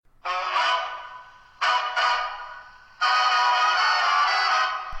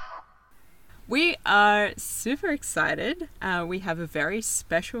We are super excited. We have a very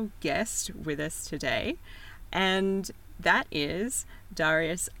special guest with us today, and that is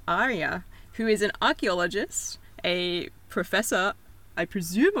Darius Arya, who is an archaeologist, a professor, I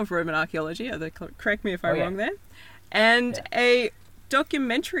presume, of Roman archaeology, correct me if I'm wrong there, and a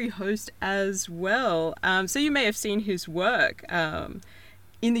documentary host as well. So you may have seen his work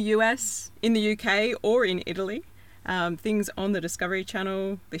in the US, in the UK, or in Italy. Things on the Discovery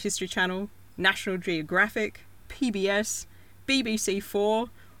Channel, the History Channel, National Geographic, PBS, BBC4,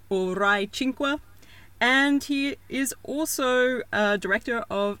 or Rai 5. And he is also director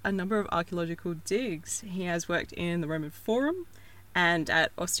of a number of archaeological digs. He has worked in the Roman Forum and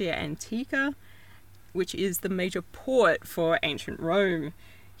at Ostia Antica, which is the major port for ancient Rome.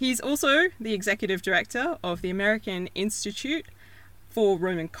 He's also the executive director of the American Institute for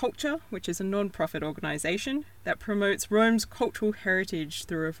Roman Culture, which is a non-profit organization that promotes Rome's cultural heritage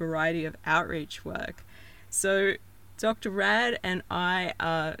through a variety of outreach work. So Dr. Rad and I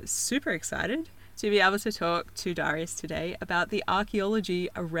are super excited to be able to talk to Darius today about the archaeology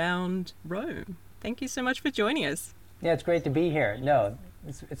around Rome. Thank you so much for joining us. Yeah, it's great to be here. No,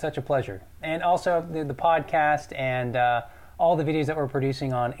 it's such a pleasure. And also the podcast and all the videos that we're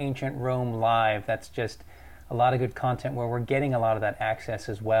producing on Ancient Rome Live, that's just a lot of good content where we're getting a lot of that access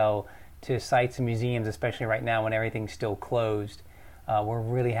as well to sites and museums, especially right now when everything's still closed. We're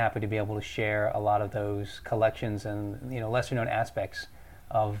really happy to be able to share a lot of those collections and lesser known aspects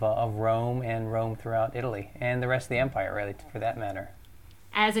of Rome and Rome throughout Italy and the rest of the empire, really, for that matter.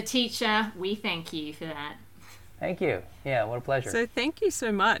 As a teacher, we thank you for that. Thank you. Yeah, what a pleasure. So thank you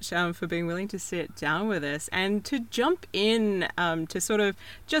so much for being willing to sit down with us and to jump in to sort of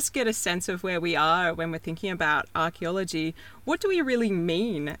just get a sense of where we are when we're thinking about archaeology. What do we really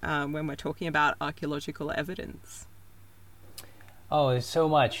mean when we're talking about archaeological evidence? Oh, there's so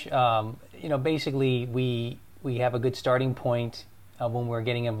much. Basically, we have a good starting point when we're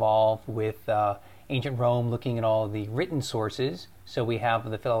getting involved with ancient Rome, looking at all the written sources. So we have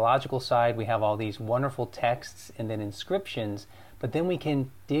the philological side, we have all these wonderful texts and then inscriptions, but then we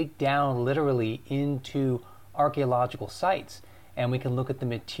can dig down literally into archaeological sites and we can look at the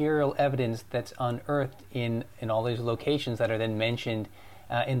material evidence that's unearthed in all these locations that are then mentioned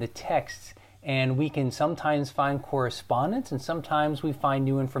in the texts. And we can sometimes find correspondence, and sometimes we find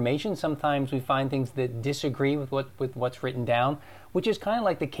new information, sometimes we find things that disagree with what's written down, which is kind of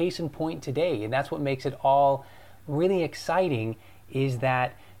like the case in point today. And that's what makes it all really exciting, is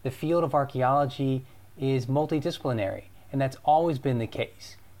that the field of archaeology is multidisciplinary, and that's always been the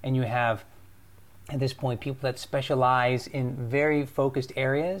case. And you have, at this point, people that specialize in very focused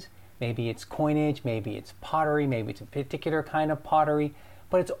areas. Maybe it's coinage, maybe it's pottery, maybe it's a particular kind of pottery,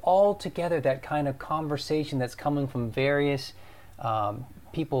 but it's all together that kind of conversation that's coming from various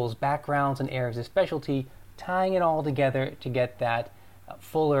people's backgrounds and areas of specialty, tying it all together to get that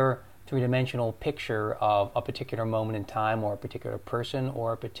fuller three-dimensional picture of a particular moment in time or a particular person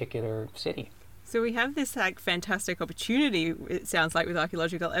or a particular city. So we have this fantastic opportunity, it sounds like, with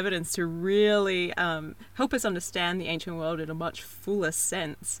archaeological evidence to really help us understand the ancient world in a much fuller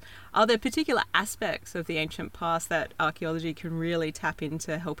sense. Are there particular aspects of the ancient past that archaeology can really tap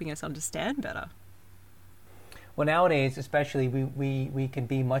into helping us understand better? Well, nowadays, especially, we can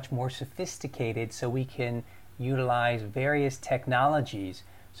be much more sophisticated, so we can utilize various technologies.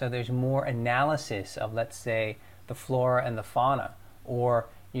 So there's more analysis of, let's say, the flora and the fauna. Or,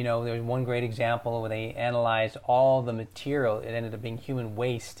 there's one great example where they analyzed all the material. It ended up being human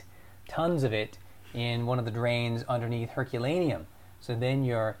waste, tons of it, in one of the drains underneath Herculaneum. So then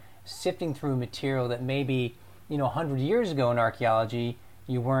you're sifting through material that maybe, 100 years ago in archaeology,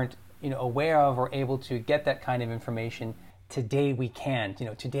 you weren't, aware of or able to get that kind of information. Today we can.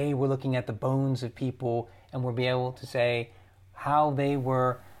 Today we're looking at the bones of people and we'll be able to say how they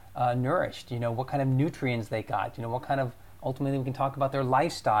were nourished, what kind of nutrients they got, what kind of, ultimately we can talk about their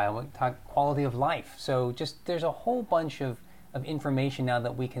lifestyle, we can talk quality of life. So just there's a whole bunch of information now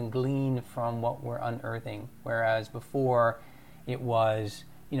that we can glean from what we're unearthing, whereas before it was,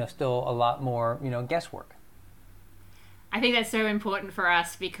 still a lot more, guesswork. I think that's so important for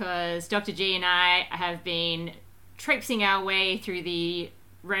us because Dr. G and I have been traipsing our way through the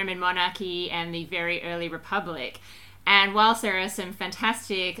Roman monarchy and the very early republic. And whilst there are some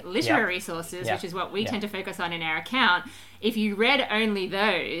fantastic literary sources, which is what we tend to focus on in our account, if you read only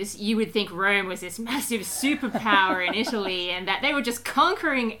those, you would think Rome was this massive superpower in Italy and that they were just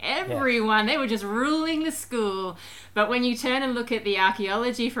conquering everyone. They were just ruling the school. But when you turn and look at the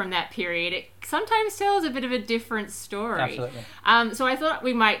archaeology from that period, it sometimes tells a bit of a different story. Absolutely. So I thought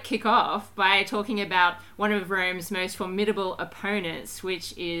we might kick off by talking about one of Rome's most formidable opponents,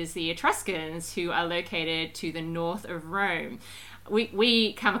 which is the Etruscans, who are located to the north of Rome.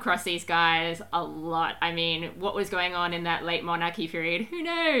 We come across these guys a lot. I mean, what was going on in that late monarchy period, who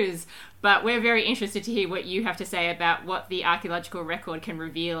knows? But we're very interested to hear what you have to say about what the archaeological record can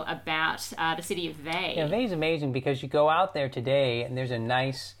reveal about the city of Veii. Yeah, Veii is amazing because you go out there today and there's a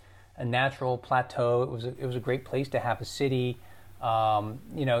natural plateau. It was a great place to have a city.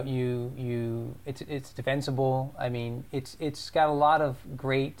 It's defensible. I mean, it's got a lot of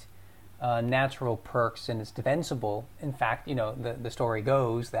great natural perks, and it's defensible. In fact, the story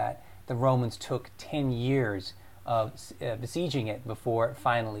goes that the Romans took 10 years of besieging it before it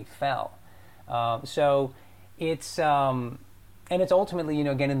finally fell. So it's and it's ultimately,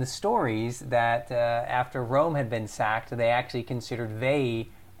 again, in the stories that after Rome had been sacked, they actually considered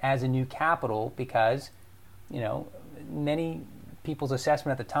Veii as a new capital because, many people's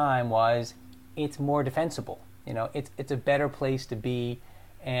assessment at the time was it's more defensible. It's a better place to be.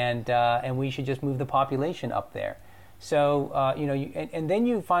 And we should just move the population up there. So, and then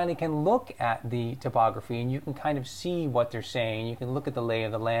you finally can look at the topography and you can kind of see what they're saying. You can look at the lay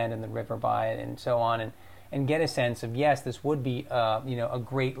of the land and the river by it and so on and get a sense of, yes, this would be, a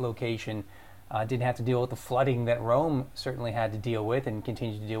great location. Didn't have to deal with the flooding that Rome certainly had to deal with and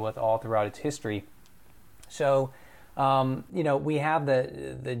continues to deal with all throughout its history. So, we have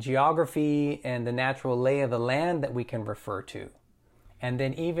the geography and the natural lay of the land that we can refer to. And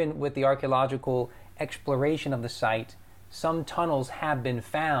then even with the archaeological exploration of the site, some tunnels have been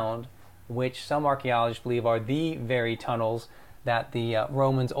found, which some archaeologists believe are the very tunnels that the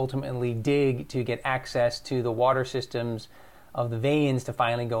Romans ultimately dig to get access to the water systems of the Veians to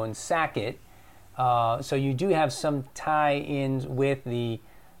finally go and sack it. So you do have some tie-ins with the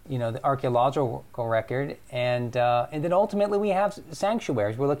archaeological record, and then ultimately we have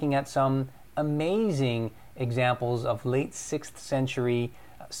sanctuaries. We're looking at some amazing examples of late 6th century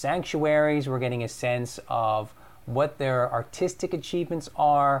sanctuaries. We're getting a sense of what their artistic achievements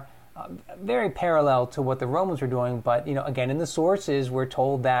are, very parallel to what the Romans were doing. But, again, in the sources, we're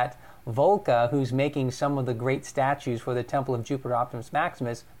told that Vulca, who's making some of the great statues for the Temple of Jupiter Optimus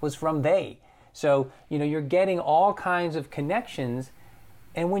Maximus, was from Veii. So, you're getting all kinds of connections.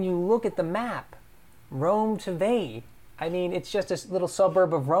 And when you look at the map, Rome to Veii, I mean, it's just a little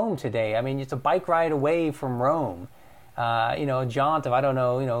suburb of Rome today. I mean, it's a bike ride away from Rome. A jaunt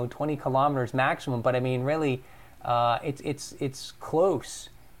of, 20 kilometers maximum. But I mean, really, it's close.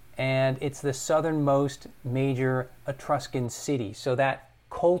 And it's the southernmost major Etruscan city. So that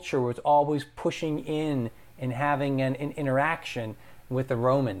culture was always pushing in and having an interaction with the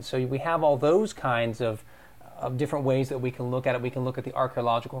Romans. So we have all those kinds of different ways that we can look at it. We can look at the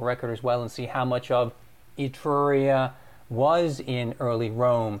archaeological record as well and see how much of Etruria was in early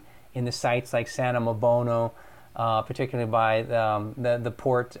Rome, in the sites like Santa Mabono, particularly by the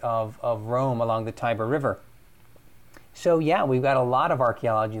port of Rome along the Tiber River. So yeah, we've got a lot of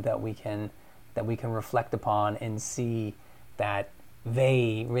archaeology that we can reflect upon and see that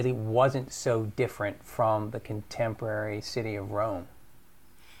Veii really wasn't so different from the contemporary city of Rome.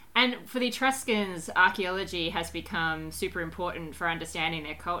 And for the Etruscans, archaeology has become super important for understanding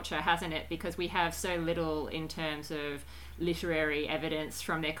their culture, hasn't it? Because we have so little in terms of literary evidence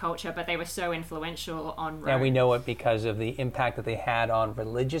from their culture, but they were so influential on Rome. Yeah, we know it because of the impact that they had on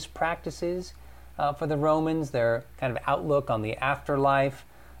religious practices for the Romans, their kind of outlook on the afterlife.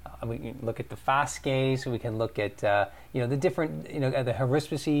 We can look at the fasces. We can look at the different the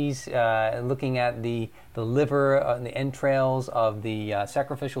haruspices, looking at the liver and the entrails of the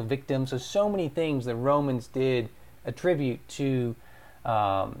sacrificial victims. So many things the Romans did attribute to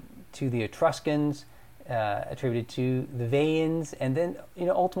the Etruscans, attributed to the Veians, and then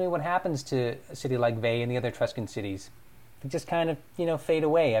ultimately what happens to a city like Veii and the other Etruscan cities? They just kind of fade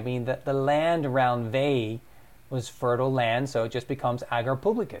away. I mean, the land around Veii was fertile land, so it just becomes ager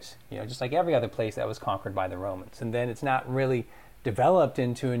publicus, just like every other place that was conquered by the Romans. And then it's not really developed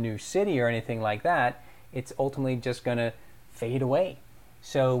into a new city or anything like that. It's ultimately just going to fade away.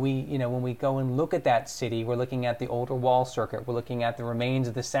 So when we go and look at that city, we're looking at the older wall circuit, we're looking at the remains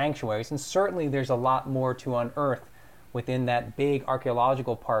of the sanctuaries, and certainly there's a lot more to unearth within that big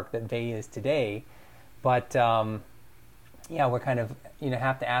archaeological park that Veii is today. But we're kind of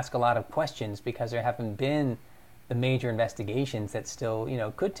have to ask a lot of questions because there haven't been the major investigations that still,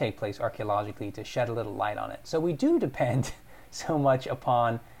 could take place archaeologically to shed a little light on it. So we do depend so much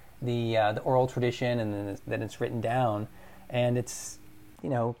upon the oral tradition and then that it's written down, and it's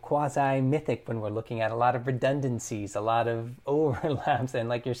quasi-mythic when we're looking at a lot of redundancies, a lot of overlaps, and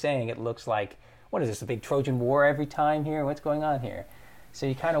like you're saying, it looks like, what is this, a big Trojan War every time here? What's going on here? So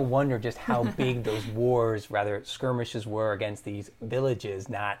you kind of wonder just how big those wars, rather skirmishes, were against these villages,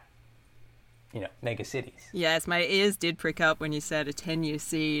 not, mega cities. Yes, my ears did prick up when you said a 10-year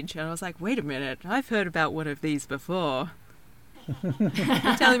siege, and I was like, wait a minute, I've heard about one of these before.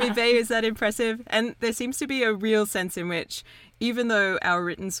 You're telling me, Bay, is that impressive? And there seems to be a real sense in which, even though our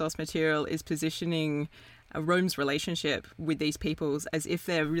written source material is positioning Rome's relationship with these peoples as if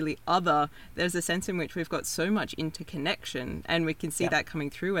they're really other, there's a sense in which we've got so much interconnection, and we can see that coming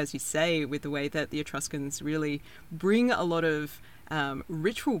through, as you say, with the way that the Etruscans really bring a lot of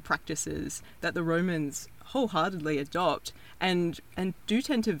ritual practices that the Romans wholeheartedly adopt and do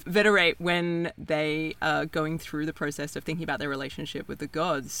tend to venerate when they are going through the process of thinking about their relationship with the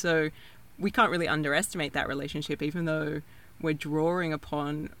gods. So we can't really underestimate that relationship, even though we're drawing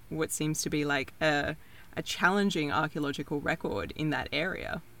upon what seems to be like a challenging archaeological record in that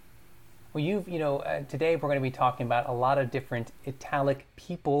area. Well, today we're going to be talking about a lot of different Italic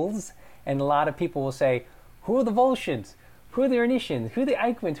peoples, and a lot of people will say, who are the Volscians? Who are the Ornithians? Who are the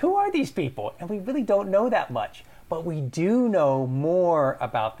Aequians? Who are these people? And we really don't know that much. But we do know more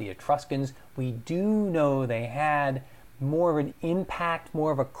about the Etruscans. We do know they had more of an impact,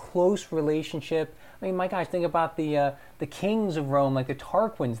 more of a close relationship. I mean, my gosh, think about the kings of Rome, like the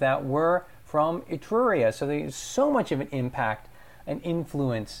Tarquins, that were from Etruria. So there's so much of an impact and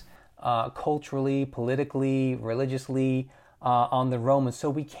influence culturally, politically, religiously on the Romans.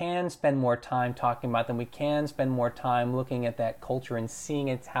 So we can spend more time talking about them. We can spend more time looking at that culture and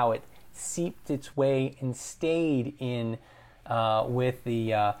seeing how it seeped its way and stayed in with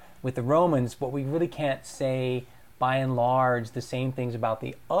the Romans. But we really can't say, by and large, the same things about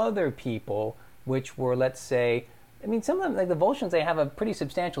the other people, which were, let's say, I mean, some of them, like the Volscians, they have a pretty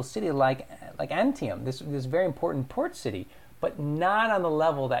substantial city like Antium, this very important port city, but not on the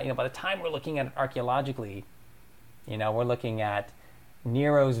level that, by the time we're looking at it archaeologically, we're looking at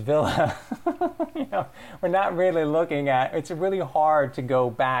Nero's villa. We're not really looking at, it's really hard to go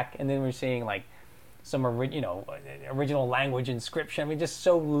back, and then we're seeing like some, original language inscription. I mean, just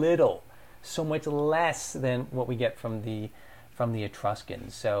so little, so much less than what we get from the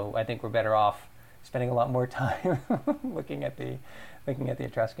Etruscans. So I think we're better off spending a lot more time looking at the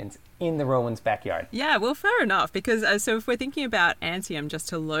Etruscans in the Romans' backyard. Yeah, well, fair enough, because so if we're thinking about Antium, just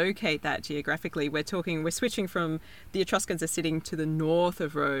to locate that geographically, we're switching from the Etruscans are sitting to the north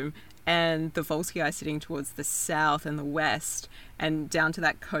of Rome, and the Volsci are sitting towards the south and the west, and down to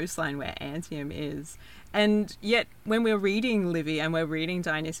that coastline where Antium is. And yet, when we're reading Livy and we're reading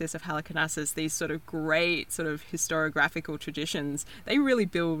Dionysius of Halicarnassus, these sort of great sort of historiographical traditions, they really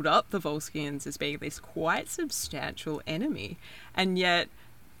build up the Volscians as being this quite substantial enemy. And yet,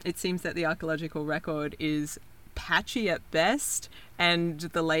 it seems that the archaeological record is patchy at best, and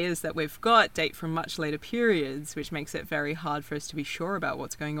the layers that we've got date from much later periods, which makes it very hard for us to be sure about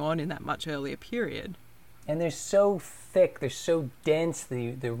what's going on in that much earlier period. And they're so thick, they're so dense,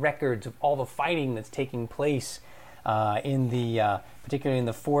 the records of all the fighting that's taking place particularly in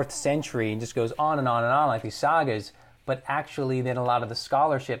the 4th century, and just goes on and on and on like these sagas. But actually then a lot of the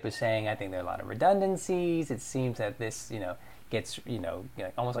scholarship is saying, I think there are a lot of redundancies. It seems that this, gets,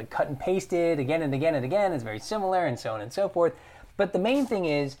 almost like cut and pasted again and again and again. It's very similar, and so on and so forth. But the main thing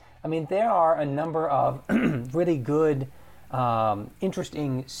is, I mean, there are a number of really good,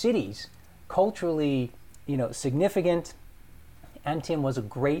 interesting cities, culturally significant. Antium was a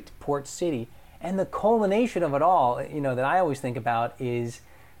great port city, and the culmination of it all, that I always think about is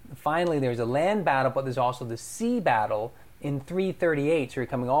finally there's a land battle, but there's also the sea battle in 338. So you're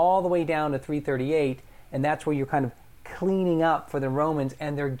coming all the way down to 338, and that's where you're kind of cleaning up for the Romans.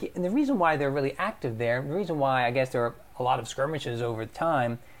 And the reason why they're really active there, the reason why I guess there are a lot of skirmishes over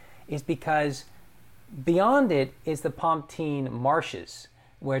time, is because beyond it is the Pomptine marshes,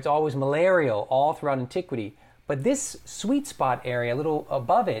 where it's always malarial all throughout antiquity. But this sweet spot area, a little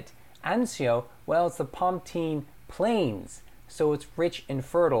above it, Anzio, well, it's the Pomptine plains. So it's rich and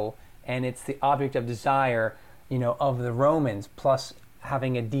fertile, and it's the object of desire, of the Romans, plus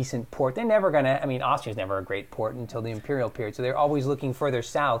having a decent port. They're never going to, Austria's never a great port until the imperial period, so they're always looking further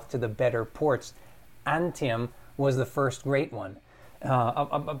south to the better ports. Antium was the first great one,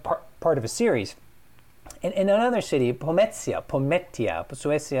 part of a series. And another city, Pometia,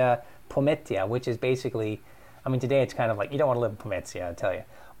 Suecia, Pometia, which is basically, today it's kind of like, you don't want to live in Pometia, I tell you.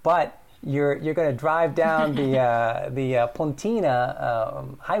 But you're going to drive down the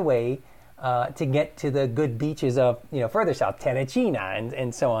Pontina highway to get to the good beaches of further south, Terracina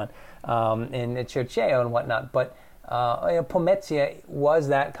and so on, and Circeo and whatnot. But Pomezia was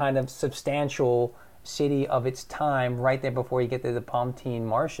that kind of substantial city of its time, right there before you get to the Pontine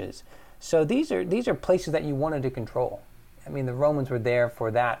marshes. So these are places that you wanted to control. I mean, the Romans were there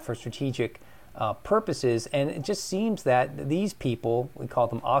for strategic purposes, and it just seems that these people, we call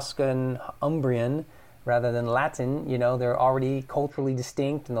them Oscan, Umbrian, rather than Latin, they're already culturally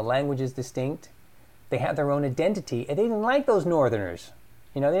distinct and the language is distinct. They have their own identity, and they didn't like those Northerners.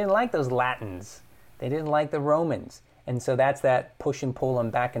 They didn't like those Latins. They didn't like the Romans. And so that's that push and pull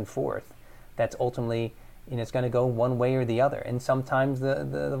and back and forth. That's ultimately, it's going to go one way or the other. And sometimes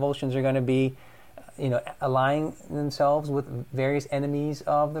the Volscians are going to be, allying themselves with various enemies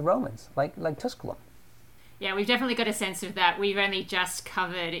of the Romans, like Tusculum. Yeah, we've definitely got a sense of that. We've only just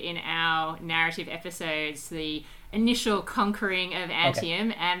covered in our narrative episodes the initial conquering of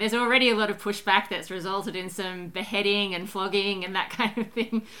Antium, and there's already a lot of pushback that's resulted in some beheading and flogging and that kind of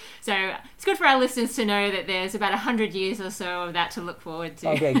thing. So it's good for our listeners to know that there's about 100 years or so of that to look forward to.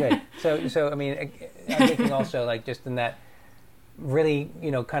 Okay, good. So I mean, I'm thinking also like just in that really,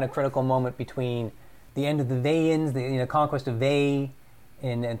 kind of critical moment between the end of the Veians, the conquest of Veii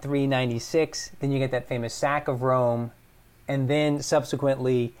in 396, then you get that famous sack of Rome, and then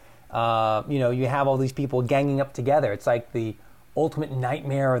subsequently, you have all these people ganging up together. It's like the ultimate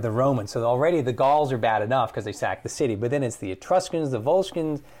nightmare of the Romans. So already the Gauls are bad enough because they sacked the city, but then it's the Etruscans, the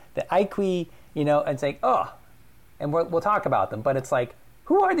Volscians, the Aequi, and it's like, and we'll talk about them, but it's like,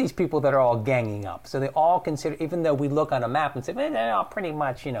 who are these people that are all ganging up? So they all consider, even though we look on a map and say, they're all pretty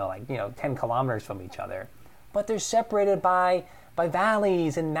much, 10 kilometers from each other, but they're separated by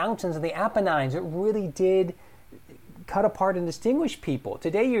valleys and mountains of the Apennines. It really did cut apart and distinguish people.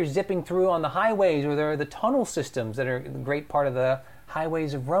 Today you're zipping through on the highways, or there are the tunnel systems that are a great part of the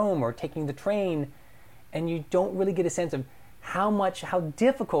highways of Rome, or taking the train, and you don't really get a sense of how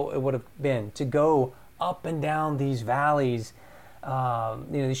difficult it would have been to go up and down these valleys,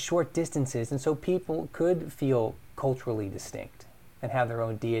 these short distances. And so people could feel culturally distinct and have their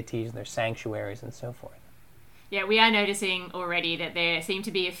own deities and their sanctuaries and so forth. Yeah, we are noticing already that there seem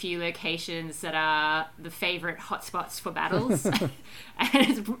to be a few locations that are the favourite hotspots for battles. And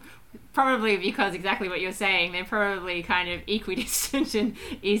it's probably because exactly what you're saying, they're probably kind of equidistant and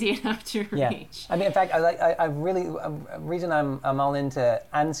easy enough to reach. Yeah. I mean, in fact, reason I'm all into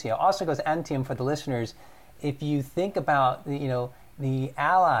Anzio, also goes Antium for the listeners. If you think about, the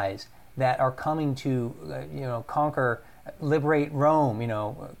allies that are coming to, liberate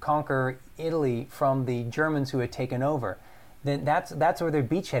Rome, conquer Italy from the Germans who had taken over, then that's where their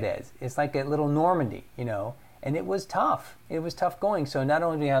beachhead is. It's like a little Normandy, and it was tough. It was tough going. So not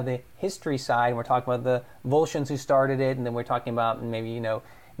only do we have the history side, we're talking about the Volscians who started it, and then we're talking about maybe,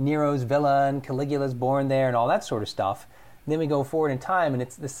 Nero's villa and Caligula's born there and all that sort of stuff. And then we go forward in time, and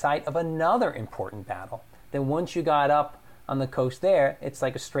it's the site of another important battle. Then once you got up on the coast there, it's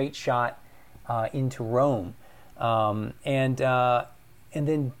like a straight shot into Rome. And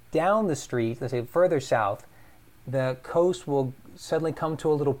then down the street, let's say further south, the coast will suddenly come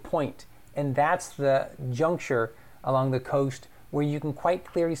to a little point, and that's the juncture along the coast where you can quite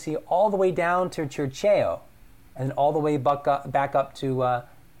clearly see all the way down to Circeo, and all the way back up to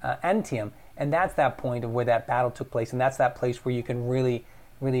Antium, and that's that point of where that battle took place, and that's that place where you can really,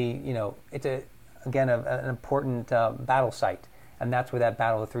 it's an important battle site, and that's where that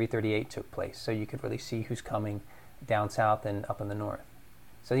Battle of 338 took place. So you could really see who's coming down south and up in the north.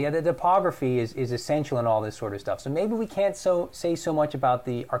 So yeah, the topography is essential in all this sort of stuff. So maybe we can't say so much about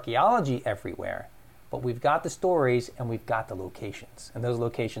the archaeology everywhere, but we've got the stories and we've got the locations, and those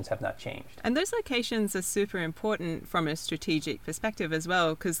locations have not changed. And those locations are super important from a strategic perspective as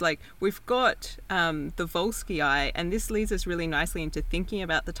well, because we've got the Volscii, and this leads us really nicely into thinking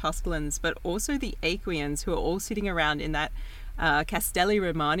about the Tusculans, but also the Aequians, who are all sitting around in that Castelli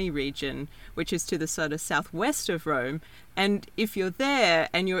Romani region, which is to the sort of southwest of Rome. And if you're there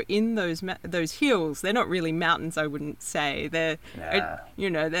and you're in those hills, they're not really mountains, I wouldn't say. They're,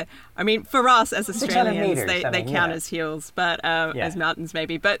 I mean, for us as Australians, they count as hills, but as mountains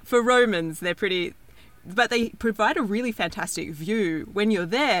maybe. But for Romans, they're pretty. But they provide a really fantastic view. When you're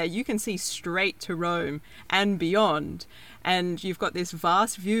there, you can see straight to Rome and beyond, and you've got this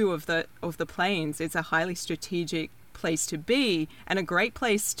vast view of the plains. It's a highly strategic place to be, and a great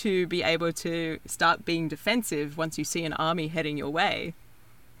place to be able to start being defensive once you see an army heading your way.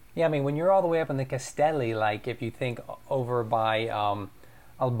 Yeah, I mean, when you're all the way up in the Castelli, like if you think over by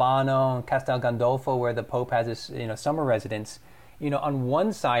Albano and Castel Gandolfo, where the Pope has his summer residence, on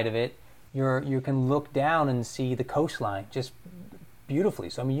one side of it you can look down and see the coastline just beautifully.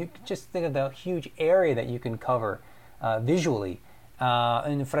 So I mean, you can just think of the huge area that you can cover visually.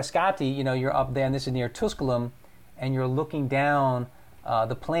 In Frascati, you're up there, and this is near Tusculum, and you're looking down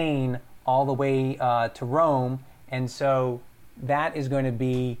the plain all the way to Rome, and so that is going to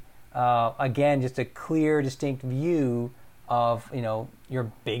be again just a clear, distinct view of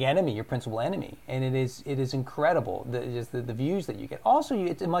your big enemy, your principal enemy, and it is incredible. The views that you get. Also,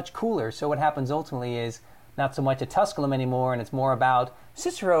 it's much cooler. So what happens ultimately is not so much a Tusculum anymore, and it's more about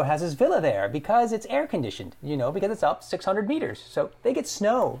Cicero has his villa there because it's air conditioned, because it's up 600 meters. So they get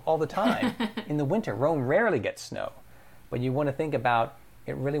snow all the time in the winter. Rome rarely gets snow. But you want to think about,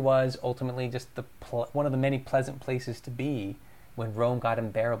 it really was ultimately just one of the many pleasant places to be when Rome got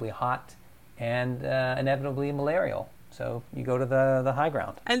unbearably hot and inevitably malarial. So you go to the high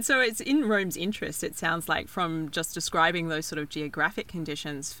ground. And so it's in Rome's interest, it sounds like, from just describing those sort of geographic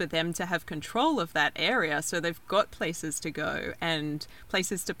conditions, for them to have control of that area. So they've got places to go and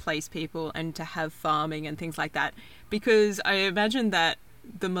places to place people and to have farming and things like that. Because I imagine that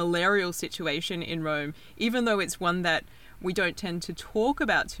the malarial situation in Rome, even though it's one that we don't tend to talk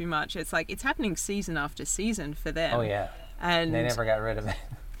about too much, it's like it's happening season after season for them. Oh, yeah. And they never got rid of it.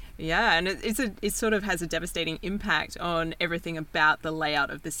 Yeah, and it sort of has a devastating impact on everything about the layout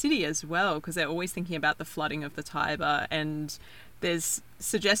of the city as well, because they're always thinking about the flooding of the Tiber, and there's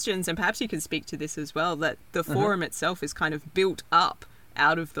suggestions, and perhaps you can speak to this as well, that the Forum itself is kind of built up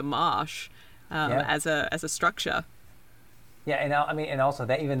out of the marsh as a structure. Yeah, and also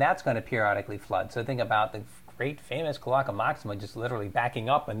that even that's going to periodically flood. So think about the great famous Cloaca Maxima just literally backing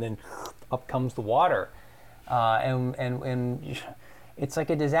up, and then up comes the water, and it's like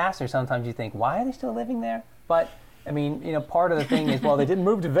a disaster. Sometimes you think, why are they still living there? But I mean, part of the thing is, well, they didn't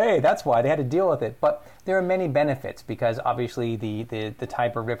move to Veii. That's why they had to deal with it. But there are many benefits, because obviously the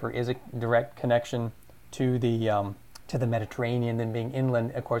Tiber River is a direct connection to the Mediterranean. And being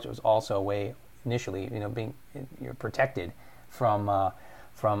inland, of course, it was also a way initially, being you're protected from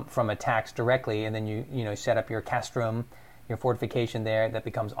attacks directly, and then you set up your castrum, your fortification there that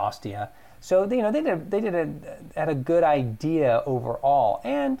becomes Ostia. So they had a good idea overall,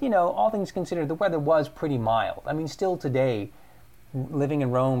 and all things considered, the weather was pretty mild. I mean, still today, living in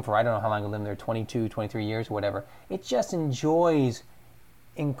Rome for I don't know how long I lived there, 22, 23 years, or whatever, it just enjoys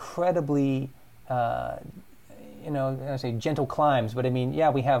incredibly, I say gentle climes, but I mean, yeah,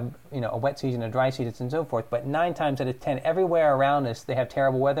 we have a wet season, a dry season, and so forth. But 9 times out of 10, everywhere around us, they have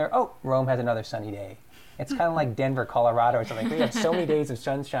terrible weather. Oh, Rome has another sunny day. It's kind of like Denver, Colorado, or something. We have so many days of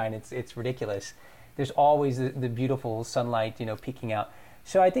sunshine, it's ridiculous. There's always the beautiful sunlight, peeking out.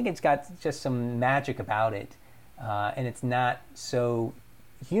 So I think it's got just some magic about it, and it's not so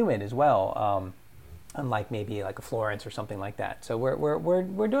humid as well, unlike maybe like a Florence or something like that. So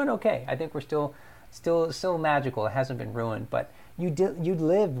we're doing okay. I think we're still magical. It hasn't been ruined, but you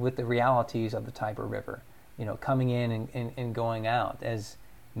lived with the realities of the Tiber River, coming in and going out, as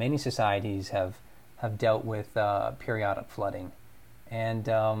many societies have dealt with periodic flooding, and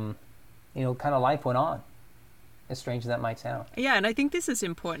kind of life went on, as strange as that might sound. Yeah, and I think this is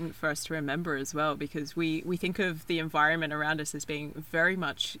important for us to remember as well, because we think of the environment around us as being very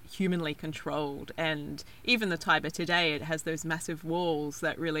much humanly controlled, and even the Tiber today, it has those massive walls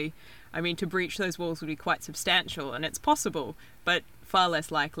that really, to breach those walls would be quite substantial, and it's possible, but far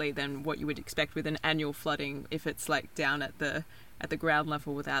less likely than what you would expect with an annual flooding if it's like down at the ground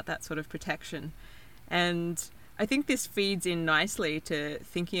level without that sort of protection. And I think this feeds in nicely to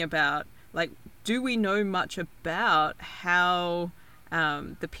thinking about, do we know much about how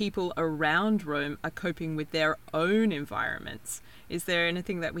the people around Rome are coping with their own environments? Is there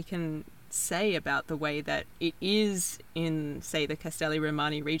anything that we can say about the way that it is in, say, the Castelli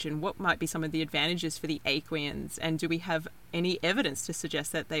Romani region? What might be some of the advantages for the Aequians? And do we have any evidence to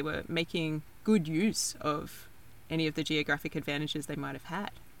suggest that they were making good use of any of the geographic advantages they might have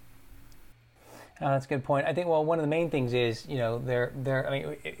had? That's a good point. I think, one of the main things is,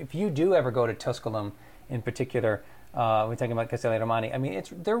 if you do ever go to Tusculum in particular, we're talking about Castelli Romani,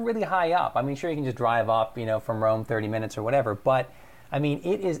 they're really high up. Sure, you can just drive up, from Rome 30 minutes or whatever, but,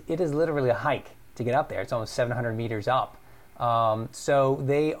 it is literally a hike to get up there. It's almost 700 meters up. So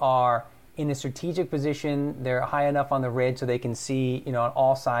they are in a strategic position. They're high enough on the ridge so they can see, on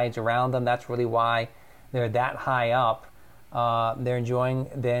all sides around them. That's really why they're that high up. They're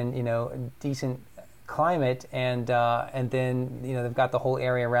enjoying then, decent climate, and then they've got the whole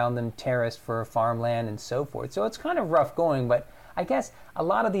area around them terraced for farmland and so forth. So it's kind of rough going, but I guess a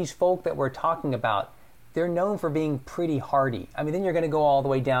lot of these folk that we're talking about, they're known for being pretty hardy. Then you're going to go all the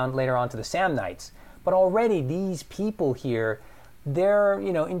way down later on to the Samnites, but already these people here, they're,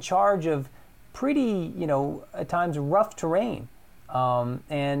 in charge of pretty, at times rough terrain.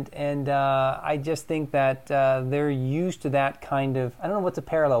 I just think that they're used to that kind of, I don't know what's a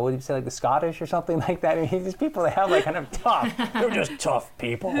parallel, would you say like the Scottish or something like that? I mean, these people, they have like kind of tough, they're just tough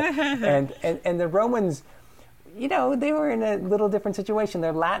people. And the Romans, they were in a little different situation.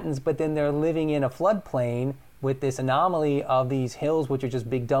 They're Latins, but then they're living in a floodplain with this anomaly of these hills, which are just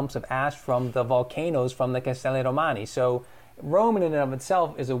big dumps of ash from the volcanoes from the Castelli Romani. So Rome in and of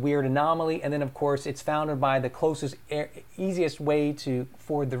itself is a weird anomaly, and then of course it's founded by the closest, easiest way to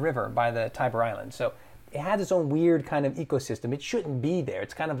ford the river by the Tiber Island. So it has its own weird kind of ecosystem. It shouldn't be there.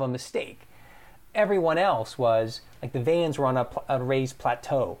 It's kind of a mistake. Everyone else was, like the Vans were on a raised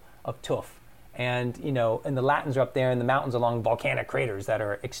plateau of tuff, and and the Latins are up there in the mountains along volcanic craters that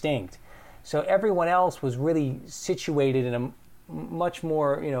are extinct. So everyone else was really situated in a much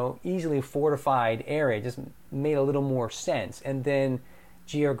more, easily fortified area. It just made a little more sense. And then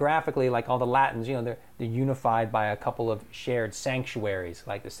geographically, like all the Latins, they're unified by a couple of shared sanctuaries,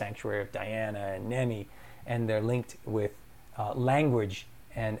 like the sanctuary of Diana and Nemi, and they're linked with language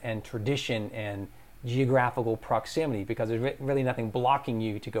and tradition and geographical proximity, because there's really nothing blocking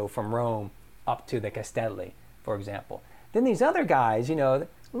you to go from Rome up to the Castelli, for example. Then these other guys, a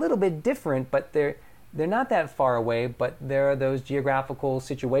little bit different, but they're not that far away, but there are those geographical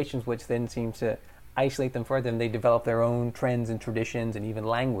situations which then seem to isolate them further, and they develop their own trends and traditions and even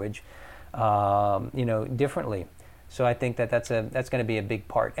language, differently. So I think that's going to be a big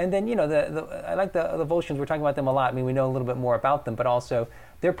part. And then, I like the Volscians. We're talking about them a lot. I mean, we know a little bit more about them, but also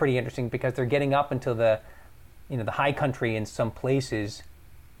they're pretty interesting because they're getting up into the high country in some places,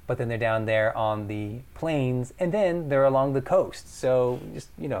 but then they're down there on the plains, and then they're along the coast. So just,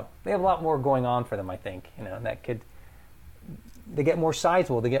 they have a lot more going on for them, I think. They get more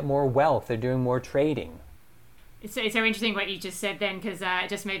sizable, they get more wealth, they're doing more trading. It's so interesting what you just said then, because it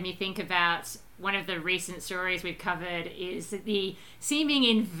just made me think about one of the recent stories we've covered is the seeming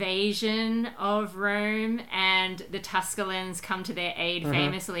invasion of Rome, and the Tusculans come to their aid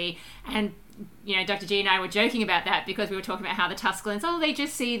famously. And Dr. G and I were joking about that because we were talking about how the Tusculans, they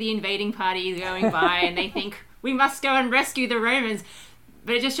just see the invading party going by and they think we must go and rescue the Romans.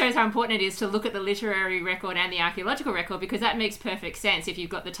 But it just shows how important it is to look at the literary record and the archaeological record, because that makes perfect sense if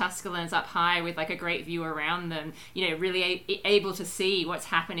you've got the Tusculans up high with like a great view around them, really able to see what's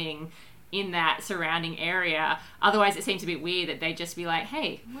happening in that surrounding area. Otherwise, it seems a bit weird that they'd just be like,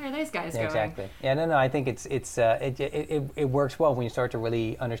 "Hey, where are those guys going?" Exactly. Yeah, no. I think it works well when you start to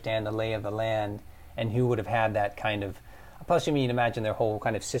really understand the lay of the land and who would have had that kind of. Plus, you imagine their whole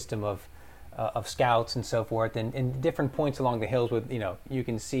kind of system of scouts and so forth, and different points along the hills with you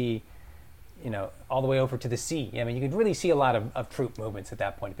can see, all the way over to the sea. I mean, you could really see a lot of troop movements at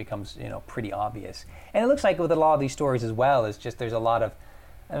that point. It becomes pretty obvious, and it looks like with a lot of these stories as well, it's just there's a lot of.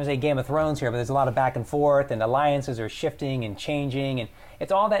 I would say Game of Thrones here, but there's a lot of back and forth, and alliances are shifting and changing, and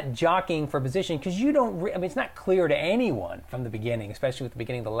it's all that jockeying for position, because it's not clear to anyone from the beginning, especially with the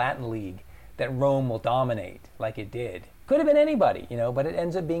beginning of the Latin League, that Rome will dominate like it did. Could have been anybody, but it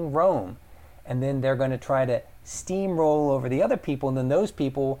ends up being Rome, and then they're going to try to steamroll over the other people, and then those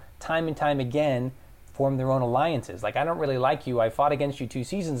people, time and time again, form their own alliances. Like, I don't really like you, I fought against you 2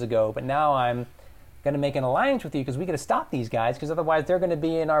 seasons ago, but now I'm going to make an alliance with you because we got to stop these guys, because otherwise they're going to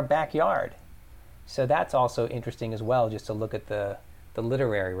be in our backyard. So that's also interesting as well, just to look at the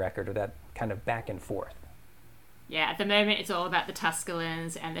literary record of that kind of back and forth. Yeah, at the moment it's all about the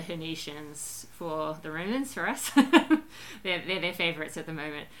Tusculans and the Hernicians for the Romans, for us. they're their favourites at the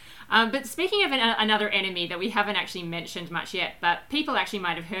moment. But speaking of another enemy that we haven't actually mentioned much yet, but people actually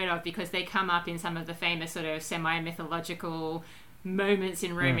might have heard of because they come up in some of the famous sort of semi-mythological moments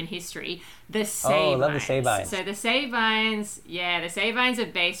in Roman history, the Sabines. Oh, I love the Sabines. So the Sabines are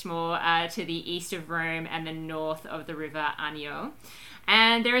based more to the east of Rome and the north of the river Anio.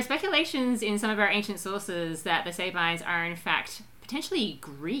 And there are speculations in some of our ancient sources that the Sabines are in fact potentially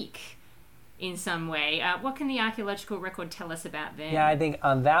Greek in some way. What can the archaeological record tell us about them? Yeah, I think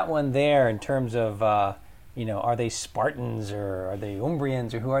on that one there, in terms of, are they Spartans or are they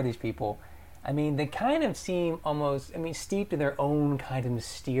Umbrians or who are these people? I mean, they kind of seem almost, steeped in their own kind of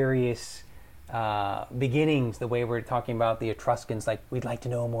mysterious beginnings, the way we're talking about the Etruscans, like, we'd like to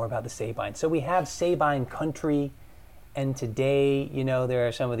know more about the Sabines. So we have Sabine country, and today, there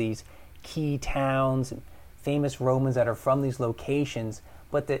are some of these key towns and famous Romans that are from these locations,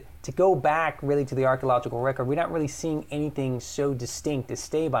 but to go back really to the archaeological record, we're not really seeing anything so distinct as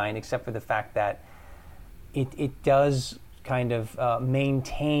Sabine, except for the fact that it does kind of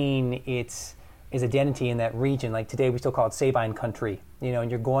maintain its identity in that region. Like today we still call it Sabine country,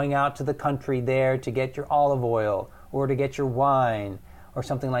 and you're going out to the country there to get your olive oil or to get your wine, or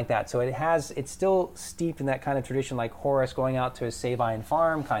something like that. So it's still steeped in that kind of tradition, like Horus going out to a Sabine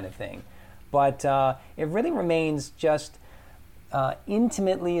farm kind of thing. But it really remains just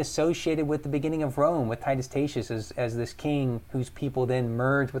intimately associated with the beginning of Rome, with Titus Tatius as this king whose people then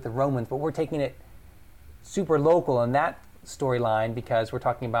merged with the Romans. But we're taking it super local in that storyline because we're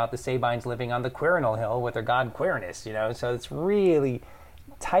talking about the Sabines living on the Quirinal Hill with their god Quirinus, so it's really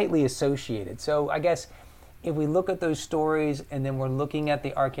tightly associated. So I guess if we look at those stories and then we're looking at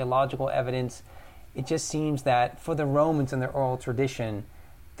the archaeological evidence, it just seems that for the Romans and their oral tradition,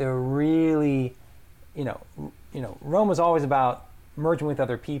 they're really, Rome was always about merging with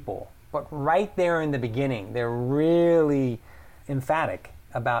other people. But right there in the beginning, they're really emphatic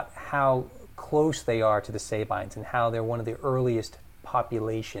about how close they are to the Sabines and how they're one of the earliest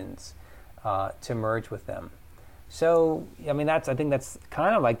populations to merge with them. So, I think that's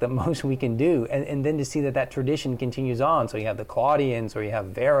kind of like the most we can do. And then to see that tradition continues on. So you have the Claudians, or you have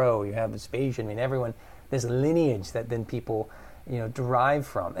Varro, or you have Vespasian. Everyone, this lineage that then people, derive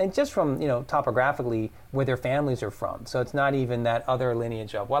from. And just from, topographically where their families are from. So it's not even that other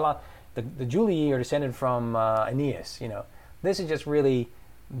lineage of, the Julii are descended from Aeneas, This is just really,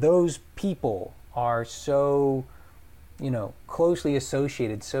 those people are so, closely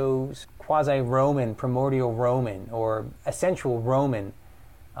associated, so quasi-Roman, primordial Roman, or essential Roman,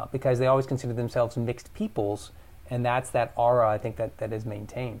 because they always consider themselves mixed peoples, and that's that aura, I think, that is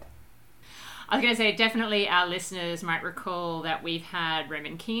maintained. I was going to say, definitely our listeners might recall that we've had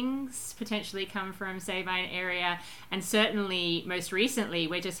Roman kings potentially come from Sabine area, and certainly most recently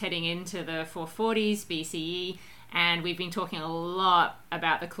we're just heading into the 440s BCE, and we've been talking a lot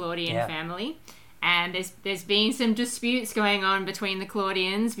about the Claudian family. And there's been some disputes going on between the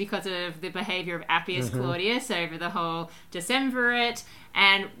Claudians because of the behavior of Appius Claudius over the whole Decemvirate.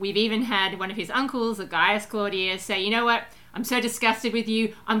 And we've even had one of his uncles, Gaius Claudius, say, you know what, I'm so disgusted with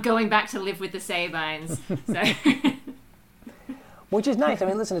you, I'm going back to live with the Sabines. Which is nice.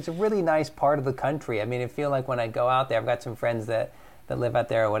 Listen, it's a really nice part of the country. I feel like when I go out there, I've got some friends that live out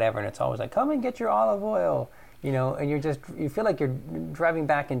there or whatever, and it's always like, come and get your olive oil. And you feel like you're driving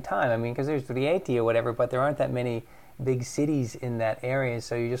back in time. Because there's Rieti or whatever, but there aren't that many big cities in that area,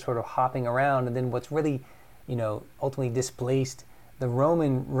 so you're just sort of hopping around. And then what's really, ultimately displaced the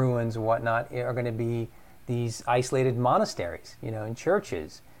Roman ruins and whatnot are going to be these isolated monasteries, and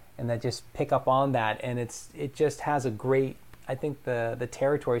churches, and that just pick up on that. And it just has a great, I think the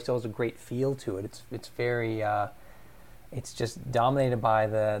territory still has a great feel to it. It's very. It's just dominated by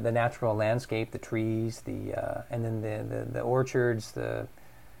the natural landscape, the trees, and then the orchards, the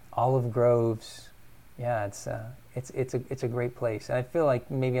olive groves. Yeah, it's a great place, and I feel like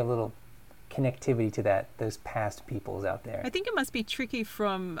maybe a little connectivity to those past peoples out there. I think it must be tricky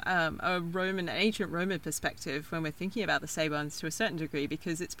from an ancient Roman perspective when we're thinking about the Sabines to a certain degree,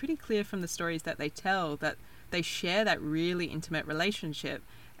 because it's pretty clear from the stories that they tell that they share that really intimate relationship.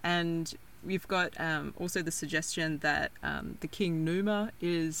 And we've got also the suggestion that the king Numa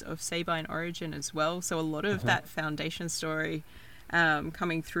is of Sabine origin as well. So a lot of that foundation story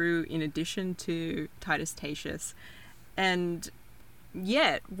coming through in addition to Titus Tatius. And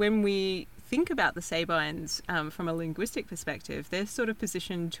yet, when we think about the Sabines from a linguistic perspective, they're sort of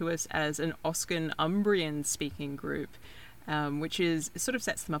positioned to us as an Oscan-Umbrian speaking group, which sort of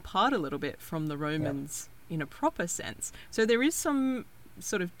sets them apart a little bit from the Romans in a proper sense. So there is some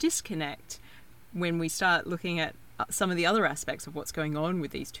sort of disconnect when we start looking at some of the other aspects of what's going on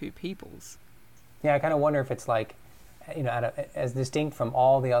with these two peoples. Yeah, I kind of wonder if it's like, as distinct from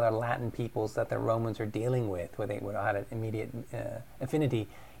all the other Latin peoples that the Romans are dealing with, where they would have had an immediate affinity.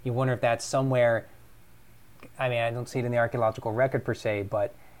 You wonder if that's somewhere. I don't see it in the archaeological record per se,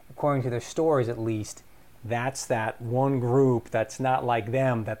 but according to their stories at least, that's that one group that's not like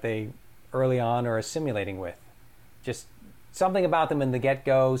them that they early on are assimilating with. Just something about them in the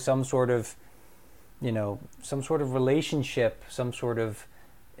get-go, some sort of relationship, some sort of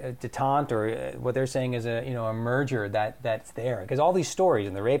detente, or what they're saying is a merger that's there. Because all these stories,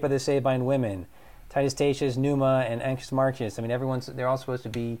 and the rape of the Sabine women, Titus Tatius, Numa, and Anxious Marcius, they're all supposed to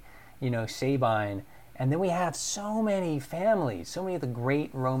be, Sabine. And then we have so many families, so many of the great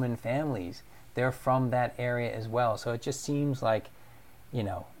Roman families, they're from that area as well. So it just seems like,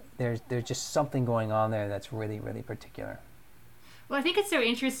 there's just something going on there that's really, really particular. Well, I think it's so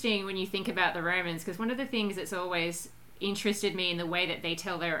interesting when you think about the Romans, because one of the things that's always interested me in the way that they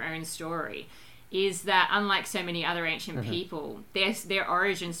tell their own story is that, unlike so many other ancient people, their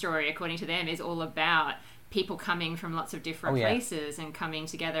origin story, according to them, is all about people coming from lots of different places and coming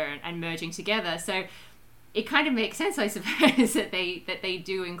together and merging together. So it kind of makes sense, I suppose, that they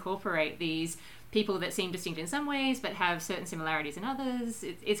do incorporate these people that seem distinct in some ways but have certain similarities in others.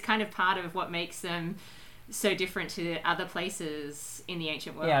 It's kind of part of what makes them so different to other places in the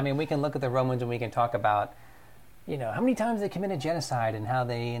ancient world. Yeah, I mean, we can look at the Romans and we can talk about, how many times they committed genocide and how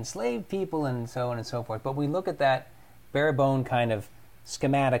they enslaved people and so on and so forth. But we look at that bare bone kind of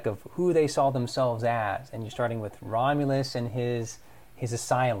schematic of who they saw themselves as, and you're starting with Romulus and his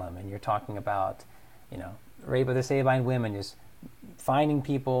asylum, and you're talking about, rape of the Sabine women, just finding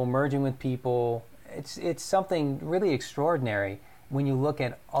people, merging with people. It's something really extraordinary when you look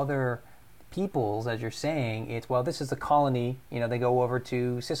at other peoples, as you're saying. It's, well, this is a colony, they go over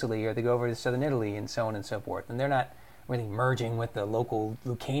to Sicily or they go over to southern Italy and so on and so forth, and they're not really merging with the local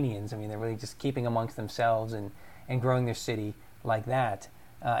Lucanians. I mean, they're really just keeping amongst themselves and growing their city like that.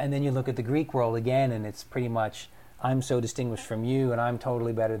 And then you look at the Greek world again, and it's pretty much, I'm so distinguished from you, and I'm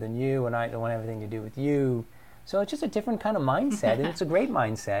totally better than you, and I don't want anything to do with you. So it's just a different kind of mindset, and it's a great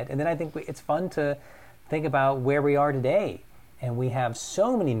mindset. And then I think it's fun to think about where we are today. And we have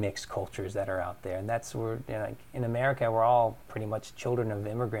so many mixed cultures that are out there. And that's where, like in America, we're all pretty much children of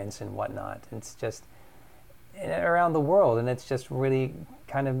immigrants and whatnot. It's just around the world, and it's just really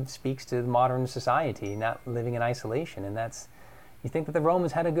kind of speaks to modern society, not living in isolation. And that's, you think that the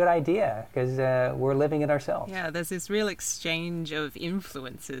Romans had a good idea because we're living it ourselves. Yeah, there's this real exchange of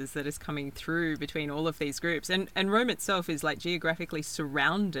influences that is coming through between all of these groups. And Rome itself is like geographically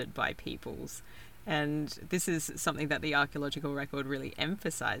surrounded by peoples. And this is something that the archaeological record really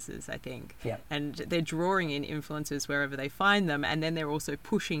emphasizes, I think. Yeah. And they're drawing in influences wherever they find them. And then they're also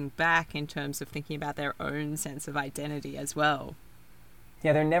pushing back in terms of thinking about their own sense of identity as well.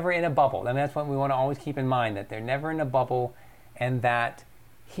 Yeah, they're never in a bubble. And that's what we want to always keep in mind, that they're never in a bubble, and that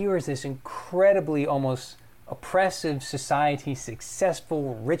here is this incredibly almost oppressive society,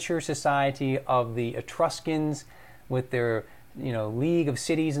 successful, richer society of the Etruscans with their, league of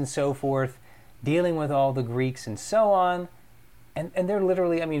cities and so forth, dealing with all the Greeks and so on. And they're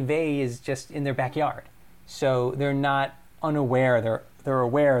literally, Veii is just in their backyard. So they're not unaware, they're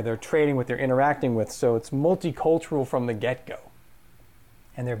aware, they're trading with, they're interacting with. So it's multicultural from the get-go.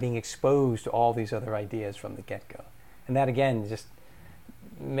 And they're being exposed to all these other ideas from the get-go. And that, again, just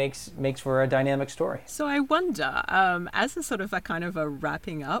makes for a dynamic story. So I wonder, as a sort of a kind of a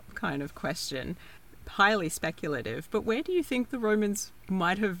wrapping up kind of question, highly speculative, but where do you think the Romans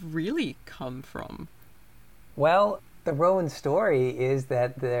might have really come from? Well, the Roman story is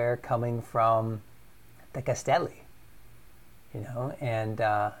that they're coming from the Castelli, and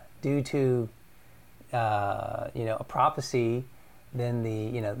due to, a prophecy, then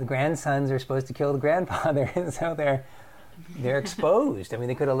the grandsons are supposed to kill the grandfather, and so they're exposed.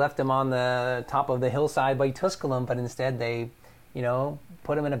 They could have left him on the top of the hillside by Tusculum, but instead they,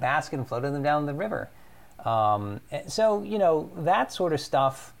 put him in a basket and floated him down the river. So, that sort of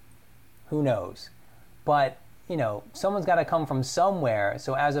stuff, who knows? But, someone's got to come from somewhere.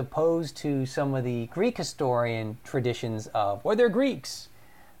 So as opposed to some of the Greek historian traditions of, well, they're Greeks,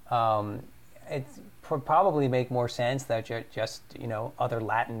 it probably make more sense that you're just, other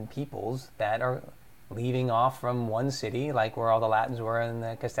Latin peoples that are leaving off from one city, like where all the Latins were in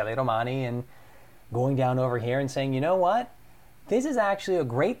the Castelli Romani, and going down over here and saying, you know what? This is actually a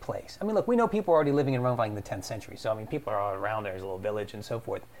great place. Look, we know people are already living in Rome like in the 10th century. So, people are all around there as a little village and so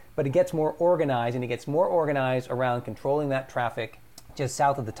forth. But it gets more organized, and it gets more organized around controlling that traffic just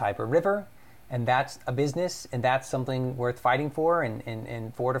south of the Tiber River. And that's a business, and that's something worth fighting for,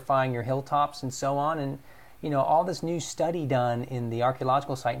 and fortifying your hilltops and so on. And, all this new study done in the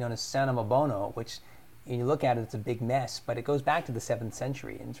archaeological site known as Santa Mabono, which, you look at it, it's a big mess, but it goes back to the 7th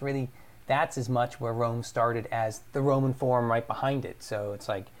century. And it's really, that's as much where Rome started as the Roman Forum right behind it. So it's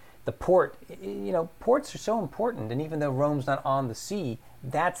like the port, ports are so important. And even though Rome's not on the sea,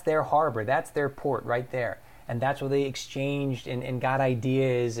 that's their harbor, that's their port right there. And that's where they exchanged and got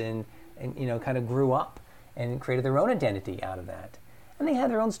ideas and kind of grew up and created their own identity out of that. And they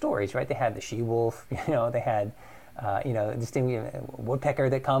had their own stories, right? They had the she-wolf, they had, distinct woodpecker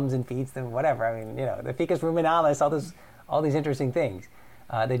that comes and feeds them, whatever. The ficus ruminalis, all these interesting things.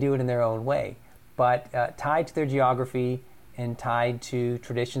 They do it in their own way. But tied to their geography and tied to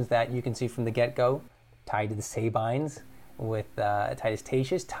traditions that you can see from the get-go, tied to the Sabines with Titus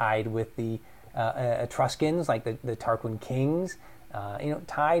Tatius, tied with the Etruscans, like the Tarquin kings,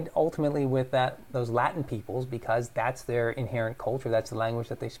 tied ultimately with those Latin peoples, because that's their inherent culture, that's the language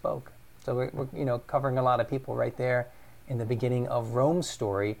that they spoke. So we're covering a lot of people right there in the beginning of Rome's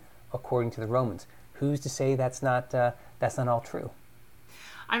story, according to the Romans. Who's to say that's not all true?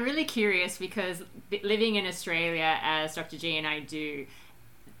 I'm really curious because living in Australia, as Dr. G and I do,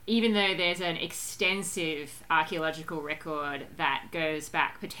 even though there's an extensive archaeological record that goes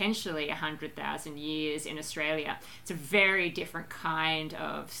back potentially 100,000 years in Australia, it's a very different kind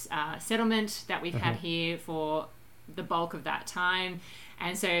of settlement that we've had here for the bulk of that time.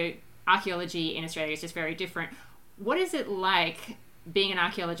 And so archaeology in Australia is just very different. What is it like being an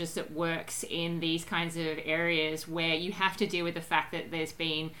archaeologist that works in these kinds of areas where you have to deal with the fact that there's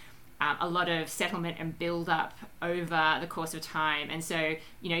been a lot of settlement and build up over the course of time? And so,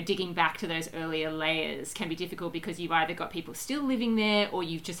 digging back to those earlier layers can be difficult because you've either got people still living there or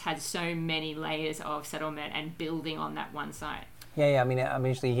you've just had so many layers of settlement and building on that one site. Yeah. I mean,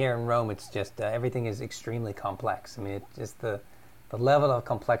 obviously here in Rome, it's just everything is extremely complex. I mean, it just the level of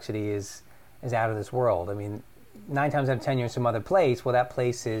complexity is out of this world. I mean, 9 times out of 10 you're in some other place. Well, that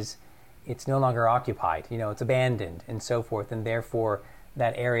place it's no longer occupied. It's abandoned and so forth, and therefore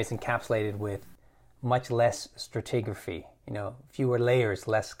that area is encapsulated with much less stratigraphy, fewer layers,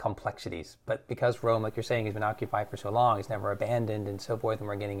 less complexities. But because Rome, like you're saying, has been occupied for so long, it's never abandoned and so forth, and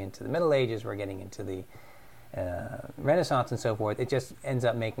we're getting into the Middle Ages, we're getting into the Renaissance and so forth, it just ends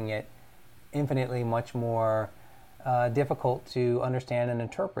up making it infinitely much more difficult to understand and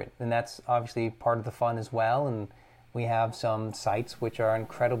interpret. And that's obviously part of the fun as well. And we have some sites which are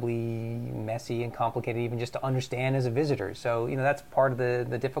incredibly messy and complicated even just to understand as a visitor. So, that's part of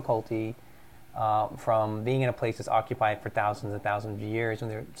the difficulty from being in a place that's occupied for thousands and thousands of years and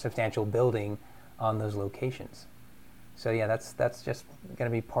there's substantial building on those locations. So, yeah, that's just going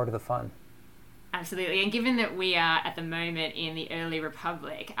to be part of the fun. Absolutely. And given that we are at the moment in the early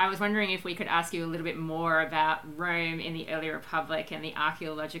Republic, I was wondering if we could ask you a little bit more about Rome in the early Republic and the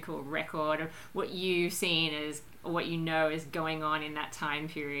archaeological record of what you've seen as, or what you know is going on in that time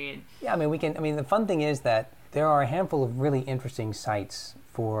period. Yeah, the fun thing is that there are a handful of really interesting sites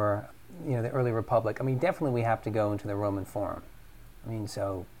for, the early Republic. Definitely we have to go into the Roman Forum.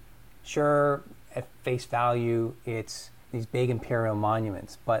 So sure, at face value, it's these big imperial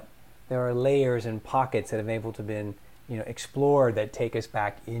monuments, but there are layers and pockets that have able to been, explored that take us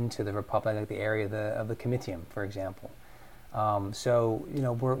back into the Republic, like the area of the Comitium, for example. So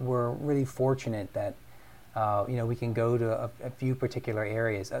we're really fortunate that we can go to a few particular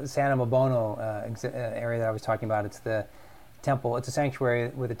areas. San Mabono area that I was talking about, it's the temple. It's a sanctuary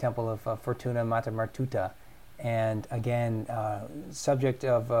with a temple of Fortuna Mater Martuta, and again, subject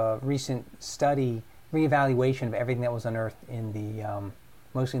of recent study, reevaluation of everything that was unearthed in the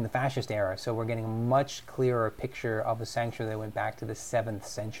mostly in the fascist era. So we're getting a much clearer picture of a sanctuary that went back to the 7th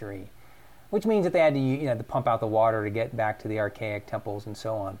century, which means that they had to pump out the water to get back to the archaic temples and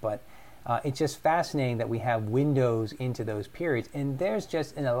so on. But it's just fascinating that we have windows into those periods, and there's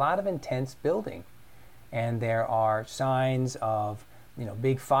just a lot of intense building, and there are signs of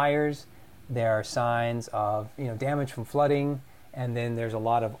big fires, there are signs of damage from flooding, and then there's a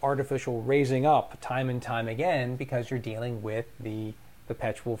lot of artificial raising up time and time again because you're dealing with the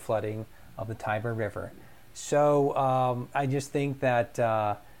perpetual flooding of the Tiber River. So I just think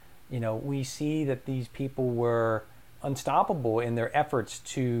that we see that these people were unstoppable in their efforts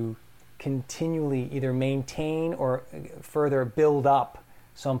to continually either maintain or further build up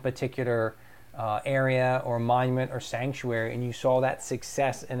some particular area or monument or sanctuary, and you saw that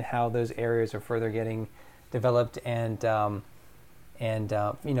success in how those areas are further getting developed and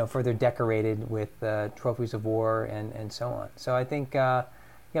further decorated with trophies of war and so on. So I think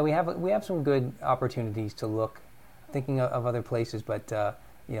we have some good opportunities to look, thinking of other places, but the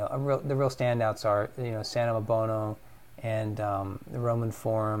real standouts are San Mabono and the Roman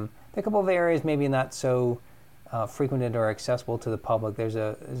Forum. There are a couple of areas maybe not so frequented or accessible to the public. There's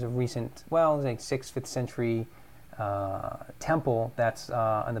a recent, like 6th, 5th century temple that's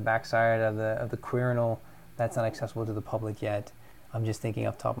on the backside of the Quirinal that's not accessible to the public yet. I'm just thinking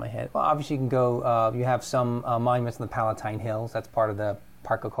off the top of my head. Well, obviously you can go, you have some monuments on the Palatine Hills. That's part of the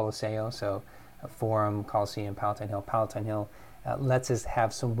Parco Colosseo, so Forum, Colosseum, Palatine Hill. Palatine Hill lets us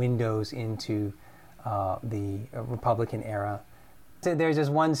have some windows into the Republican era. So there's this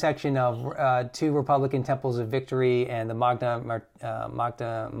one section of 2 Republican temples of Victory and the Magna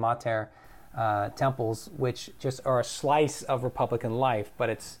Mater temples, which just are a slice of Republican life, but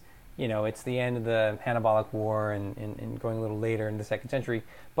it's the end of the Hannibalic War and going a little later in the 2nd century.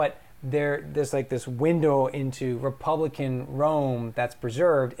 But there's like this window into Republican Rome that's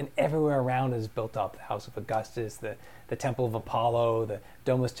preserved, and everywhere around is built up. The House of Augustus, the Temple of Apollo, the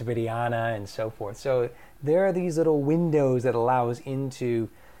Domus Tibertiana, and so forth. So there are these little windows that allow us into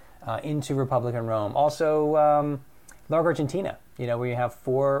Republican Rome. Also, Largo Argentina, where you have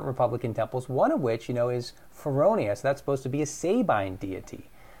 4 Republican temples, one of which, is Feronia. So that's supposed to be a Sabine deity.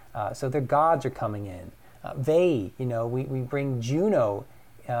 So their gods are coming in. We bring Juno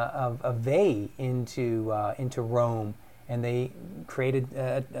of Veii into Rome, and they created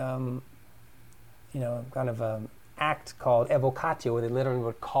kind of an act called evocatio, where they literally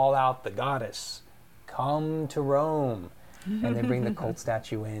would call out the goddess, come to Rome, and they bring the cult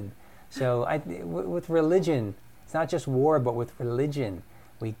statue in. So with religion, it's not just war, but with religion,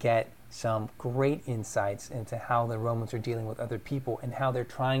 we get some great insights into how the Romans are dealing with other people and how they're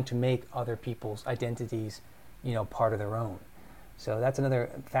trying to make other people's identities, part of their own. So that's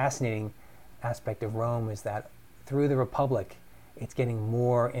another fascinating aspect of Rome, is that through the Republic, it's getting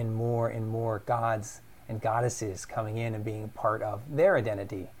more and more and more gods and goddesses coming in and being part of their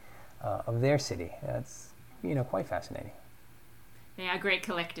identity, of their city. That's, quite fascinating. They are great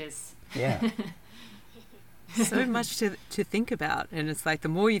collectors. Yeah. So much to think about, and it's like the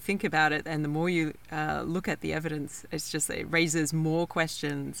more you think about it and the more you look at the evidence, it raises more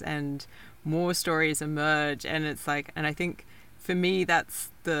questions and more stories emerge. And it's like, and I think for me that's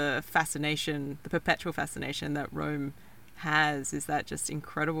the fascination, the perpetual fascination that Rome has, is that just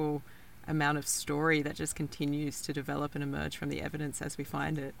incredible amount of story that just continues to develop and emerge from the evidence as we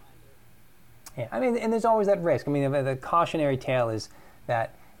find it. Yeah, and there's always that risk. The cautionary tale is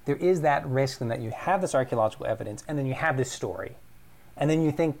that there is that risk, and that you have this archaeological evidence, and then you have this story, and then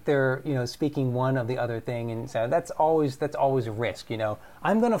you think they're speaking one of the other thing, and so that's always a risk.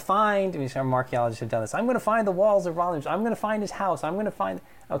 I'm going to find. Some archaeologists have done this. I'm going to find the walls of Romulus. I'm going to find his house. I'm going to find.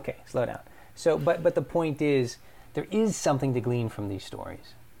 Okay, slow down. So, but the point is, there is something to glean from these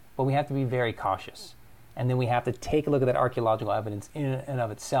stories, but we have to be very cautious. And then we have to take a look at that archaeological evidence in and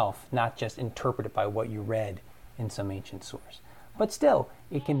of itself, not just interpret it by what you read in some ancient source. But still,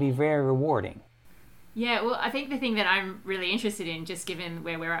 it can be very rewarding. Yeah, well, I think the thing that I'm really interested in, just given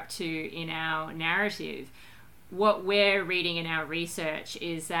where we're up to in our narrative, what we're reading in our research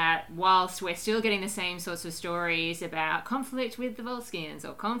is that whilst we're still getting the same sorts of stories about conflict with the Volscians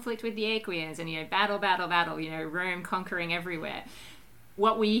or conflict with the Aequians and, battle, Rome conquering everywhere,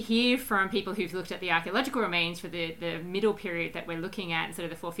 what we hear from people who've looked at the archaeological remains for the middle period that we're looking at,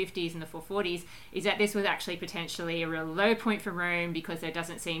 sort of the 450s and the 440s, is that this was actually potentially a real low point for Rome, because there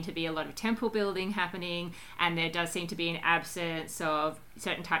doesn't seem to be a lot of temple building happening, and there does seem to be an absence of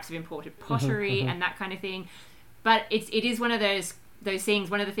certain types of imported pottery and that kind of thing. But it is one of those things.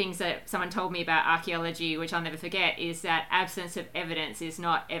 One of the things that someone told me about archaeology, which I'll never forget, is that absence of evidence is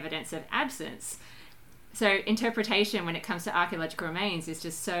not evidence of absence. So interpretation when it comes to archaeological remains is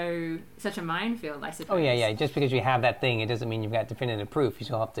just such a minefield, I suppose. Oh, yeah. Just because you have that thing, it doesn't mean you've got definitive proof. You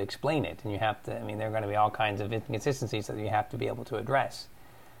still have to explain it, and you have to, there are going to be all kinds of inconsistencies that you have to be able to address.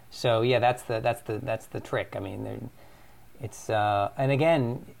 So, yeah, that's the trick. It's and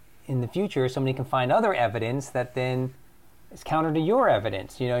again, in the future, somebody can find other evidence that then is counter to your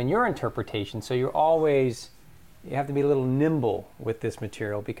evidence, in your interpretation. So you have to be a little nimble with this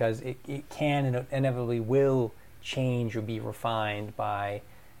material, because it can and inevitably will change or be refined by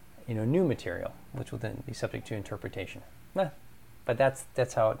new material, which will then be subject to interpretation. But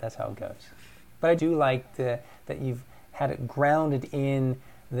that's how it goes. But I do like that you've had it grounded in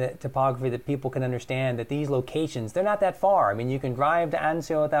the topography, that people can understand that these locations, they're not that far. You can drive to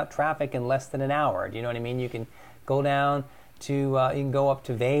Anzio without traffic in less than an hour. Do you know what I mean? You can go down to you can go up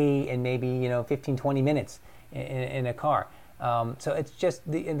to Veii in maybe 15, 20 minutes. In a car. So it's just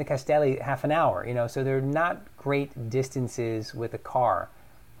in the Castelli half an hour, so they're not great distances with a car.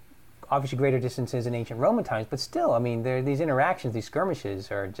 Obviously greater distances in ancient Roman times, but still, these interactions, these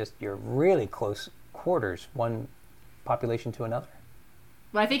skirmishes are just your really close quarters, one population to another.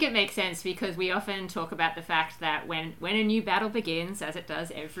 Well, I think it makes sense, because we often talk about the fact that when a new battle begins, as it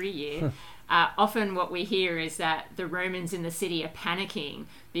does every year, often what we hear is that the Romans in the city are panicking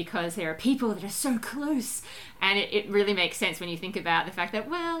because there are people that are so close. And it really makes sense when you think about the fact that,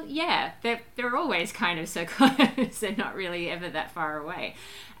 well, yeah, they're always kind of so close. They're not really ever that far away.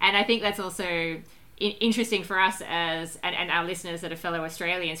 And I think that's also interesting for us and our listeners that are fellow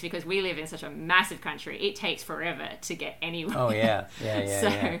Australians, because we live in such a massive country. It takes forever to get anywhere. Oh, yeah.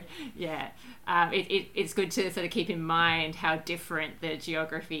 It's good to sort of keep in mind how different the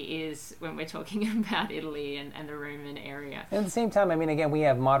geography is when we're talking about Italy and the Roman area. And at the same time, again, we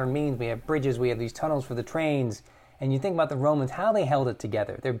have modern means, we have bridges, we have these tunnels for the trains, and you think about the Romans, how they held it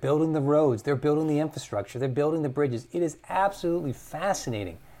together. They're building the roads, they're building the infrastructure, they're building the bridges. It is absolutely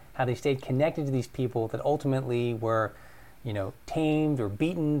fascinating how they stayed connected to these people that ultimately were, tamed or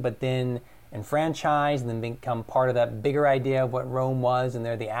beaten, but then enfranchised and then become part of that bigger idea of what Rome was, and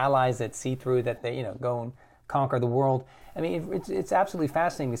they're the allies that see through, that they, go and conquer the world. It's absolutely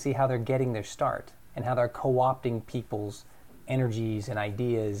fascinating to see how they're getting their start and how they're co-opting people's energies and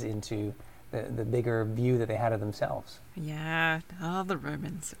ideas into the bigger view that they had of themselves. Yeah, the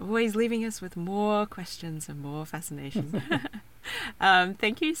Romans, always leaving us with more questions and more fascination.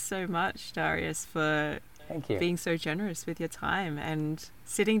 Thank you so much, Darius, for Thank you. being so generous with your time and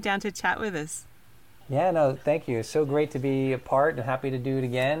sitting down to chat with us. Yeah, no, thank you. It's so great to be a part and happy to do it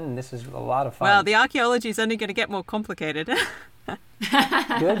again. And this is a lot of fun. Well, the archaeology is only going to get more complicated.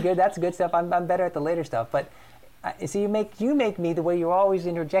 Good. That's good stuff. I'm better at the later stuff. But see, you make me the way you're always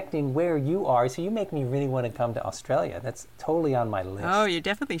interjecting where you are. So you make me really want to come to Australia. That's totally on my list. Oh, you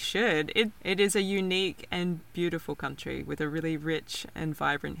definitely should. It is a unique and beautiful country with a really rich and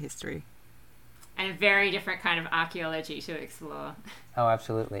vibrant history. And a very different kind of archaeology to explore. Oh,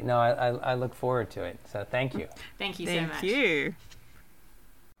 absolutely. No, I look forward to it. So thank you. Thank you so much. Thank you.